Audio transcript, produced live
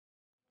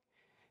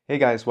Hey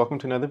guys, welcome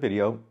to another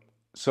video.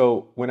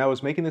 So when I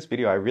was making this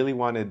video,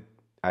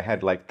 I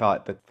had like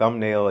thought the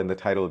thumbnail and the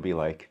title would be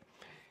like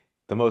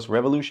the most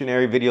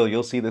revolutionary video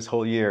you'll see this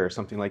whole year or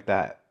something like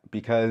that.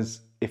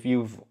 Because if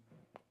you've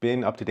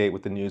been up to date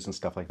with the news and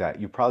stuff like that,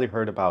 you've probably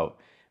heard about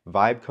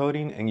vibe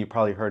coding and you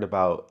probably heard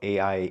about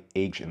AI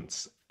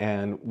agents.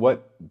 And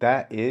what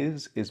that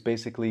is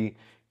basically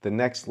the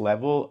next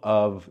level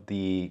of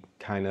the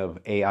kind of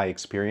AI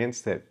experience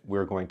that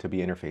we're going to be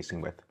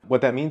interfacing with. What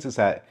that means is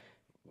that,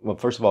 well,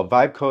 first of all,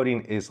 vibe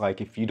coding is like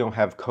if you don't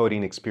have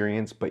coding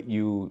experience, but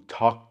you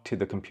talk to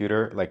the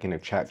computer like in a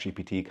chat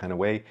GPT kind of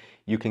way,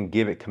 you can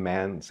give it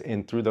commands,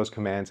 and through those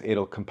commands,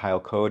 it'll compile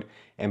code.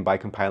 And by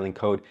compiling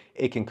code,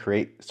 it can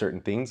create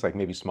certain things like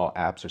maybe small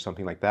apps or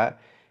something like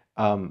that.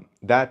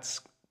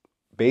 That's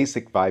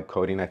basic vibe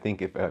coding, I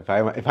think, if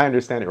I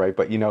understand it right.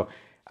 But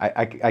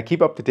I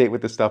keep up to date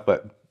with this stuff,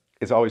 but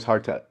it's always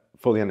hard to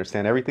fully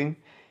understand everything.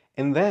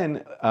 And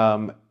then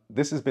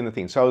this has been the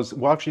thing. So I was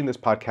watching this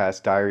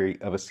podcast, Diary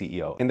of a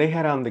CEO, and they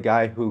had on the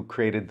guy who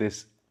created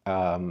this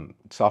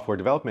software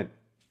development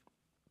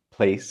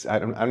place. I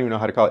don't even know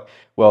how to call it.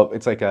 Well,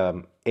 it's like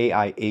a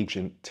AI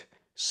agent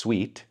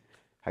suite,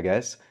 I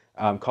guess,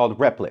 called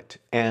Replit.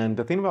 And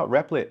the thing about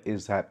Replit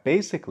is that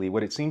basically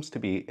what it seems to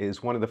be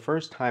is one of the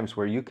first times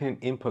where you can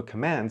input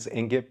commands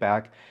and get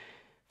back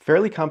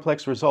fairly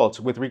complex results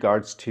with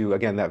regards to,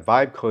 again, that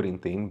vibe coding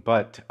thing,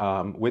 but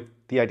with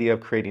the idea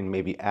of creating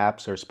maybe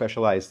apps or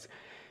specialized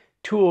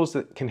tools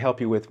that can help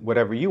you with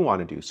whatever you want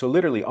to do. So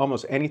literally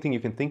almost anything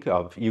you can think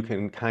of, you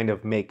can kind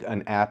of make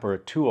an app or a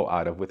tool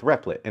out of with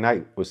Replit. And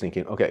I was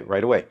thinking, okay,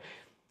 right away,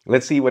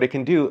 let's see what it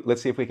can do.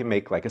 Let's see if we can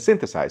make like a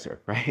synthesizer,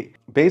 right?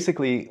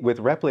 Basically with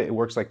Replit, it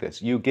works like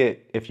this. You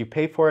get, if you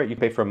pay for it, you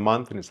pay for a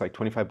month and it's like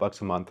 25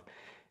 bucks a month.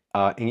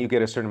 And you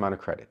get a certain amount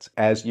of credits.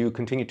 As you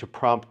continue to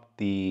prompt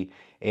the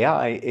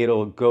AI,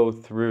 it'll go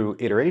through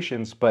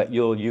iterations, but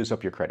you'll use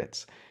up your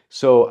credits.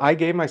 So I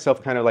gave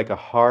myself kind of like a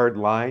hard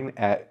line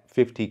at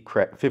 50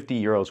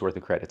 euros worth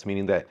of credits,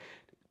 meaning that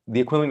the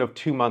equivalent of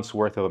 2 months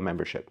worth of a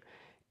membership.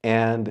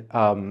 And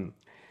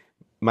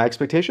my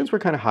expectations were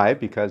kind of high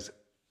because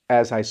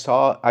as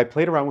I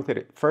played around with it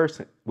at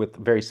first with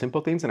very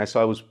simple things and I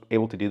saw I was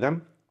able to do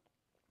them.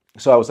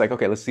 So I was like,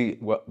 okay, let's see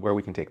where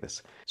we can take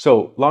this.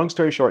 So long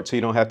story short, so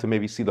you don't have to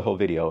maybe see the whole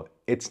video,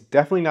 it's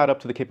definitely not up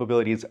to the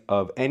capabilities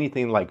of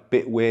anything like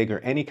Bitwig or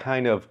any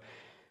kind of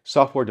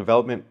software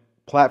development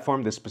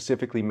platform that's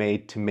specifically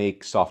made to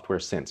make software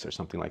synths or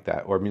something like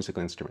that, or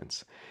musical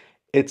instruments.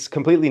 It's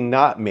completely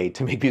not made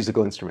to make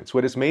musical instruments.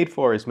 What it's made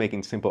for is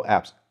making simple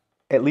apps,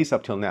 at least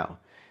up till now.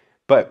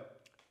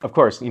 But of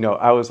course,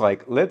 I was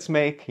like, let's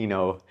make,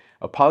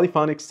 a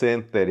polyphonic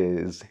synth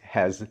that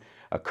has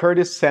a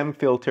Curtis Sem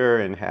filter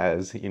and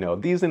has,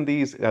 these and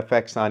these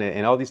effects on it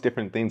and all these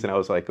different things. And I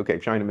was like, okay,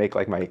 trying to make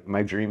like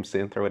my dream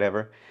synth or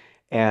whatever.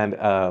 And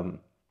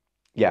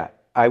yeah,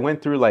 I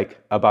went through like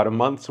about a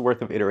month's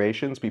worth of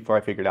iterations before I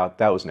figured out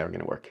that was never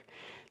going to work.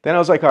 Then I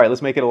was like, all right,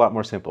 let's make it a lot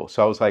more simple.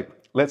 So I was like,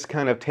 let's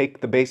kind of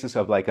take the basis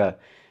of like a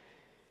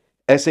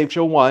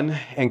SHO1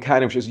 and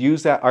kind of just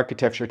use that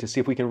architecture to see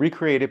if we can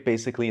recreate it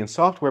basically in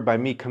software by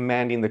me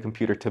commanding the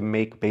computer to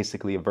make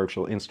basically a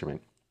virtual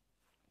instrument.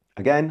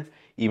 Again,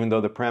 even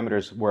though the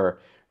parameters were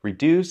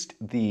reduced,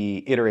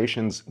 the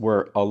iterations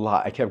were a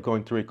lot. I kept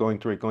going through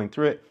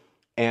it,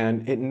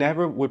 and it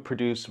never would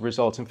produce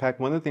results. In fact,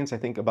 one of the things I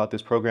think about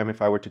this program,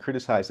 if I were to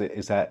criticize it,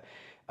 is that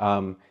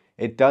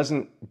it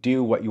doesn't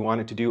do what you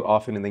want it to do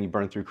often, and then you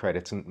burn through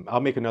credits. And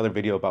I'll make another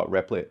video about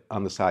Replit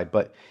on the side.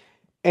 But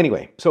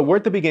anyway, so we're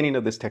at the beginning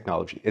of this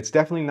technology. It's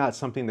definitely not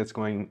something that's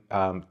going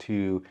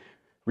to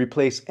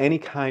replace any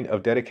kind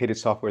of dedicated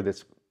software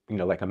that's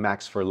like a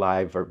Max for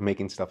Live or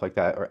making stuff like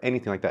that or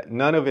anything like that.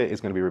 None of it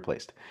is going to be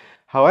replaced.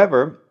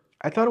 However,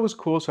 I thought it was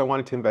cool, so I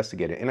wanted to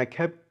investigate it. And I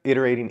kept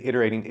iterating.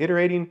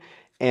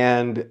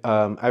 And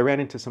I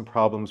ran into some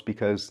problems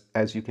because,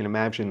 as you can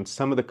imagine,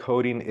 some of the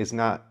coding is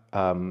not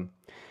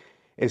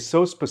is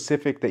so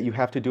specific that you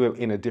have to do it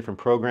in a different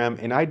program.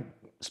 And I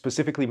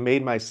specifically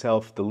made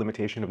myself the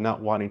limitation of not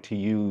wanting to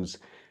use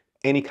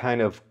any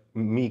kind of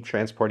me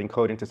transporting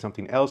code into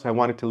something else. I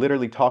wanted to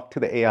literally talk to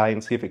the AI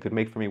and see if it could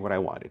make for me what I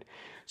wanted.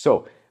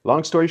 So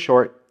long story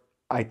short,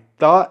 I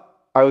thought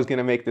I was going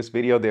to make this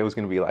video that was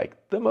going to be like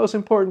the most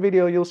important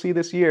video you'll see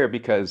this year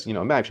because,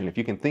 imagine if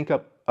you can think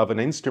up of an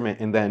instrument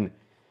and then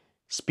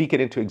speak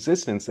it into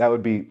existence, that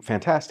would be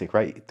fantastic,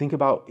 right? Think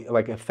about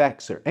like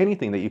effects or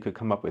anything that you could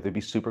come up with. It'd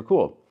be super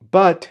cool.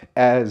 But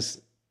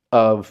as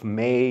of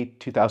May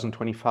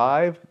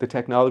 2025, the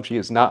technology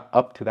is not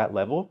up to that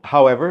level.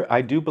 However,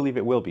 I do believe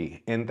it will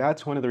be. And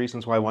that's one of the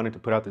reasons why I wanted to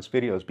put out this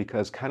video is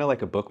because kind of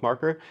like a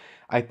bookmarker,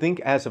 I think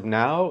as of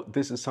now,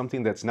 this is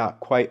something that's not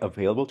quite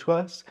available to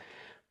us.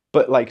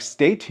 But like,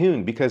 stay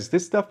tuned because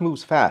this stuff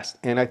moves fast.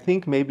 And I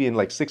think maybe in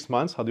like 6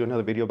 months, I'll do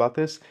another video about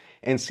this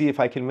and see if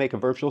I can make a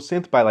virtual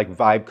synth by like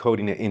vibe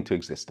coding it into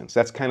existence.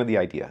 That's kind of the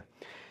idea.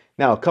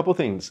 Now, a couple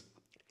things.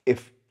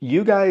 If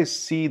you guys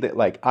see that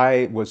like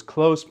I was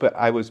close, but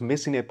I was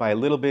missing it by a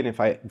little bit, if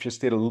I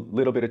just did a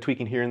little bit of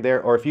tweaking here and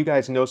there, or if you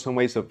guys know some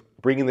ways of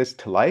bringing this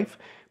to life,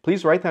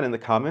 please write that in the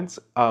comments.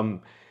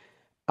 I'm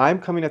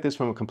coming at this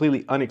from a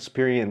completely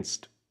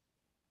unexperienced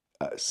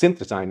synth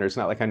designer. It's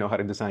not like I know how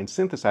to design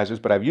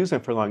synthesizers, but I've used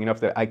them for long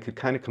enough that I could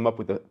kind of come up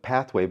with a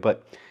pathway.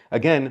 But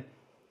again,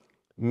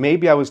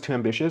 maybe I was too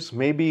ambitious.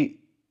 Maybe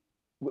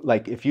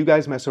like if you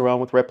guys mess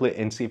around with Replit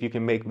and see if you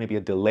can make maybe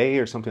a delay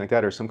or something like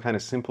that, or some kind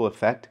of simple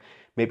effect,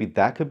 maybe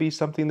that could be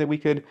something that we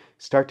could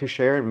start to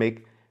share and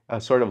make a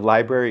sort of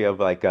library of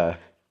like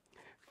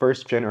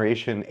first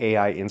generation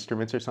AI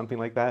instruments or something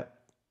like that.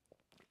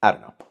 I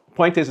don't know.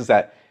 Point is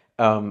that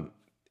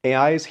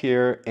AI is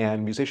here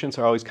and musicians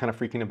are always kind of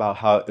freaking about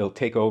how it'll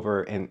take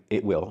over, and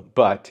it will.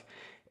 But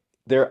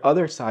there are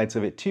other sides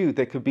of it too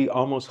that could be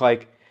almost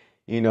like,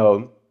 you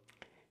know,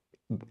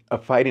 a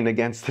fighting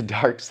against the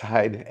dark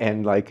side,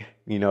 and like,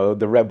 you know,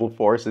 the rebel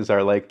forces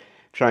are like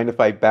trying to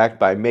fight back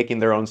by making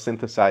their own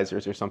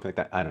synthesizers or something like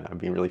that. I don't know, I'm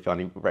being really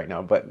funny right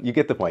now, but you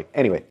get the point.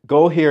 Anyway,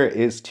 goal here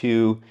is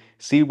to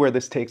see where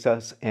this takes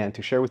us and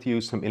to share with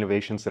you some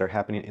innovations that are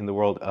happening in the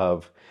world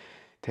of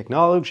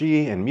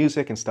technology and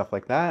music and stuff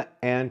like that,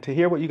 and to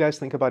hear what you guys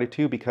think about it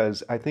too,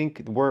 because I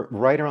think we're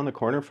right around the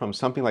corner from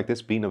something like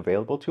this being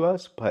available to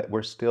us, but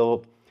we're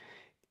still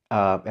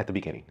at the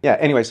beginning. Yeah,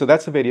 anyway, so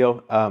that's the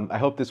video. I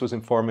hope this was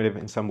informative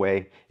in some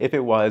way. If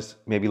it was,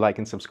 maybe like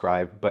and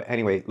subscribe. But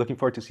anyway, looking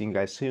forward to seeing you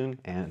guys soon,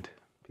 and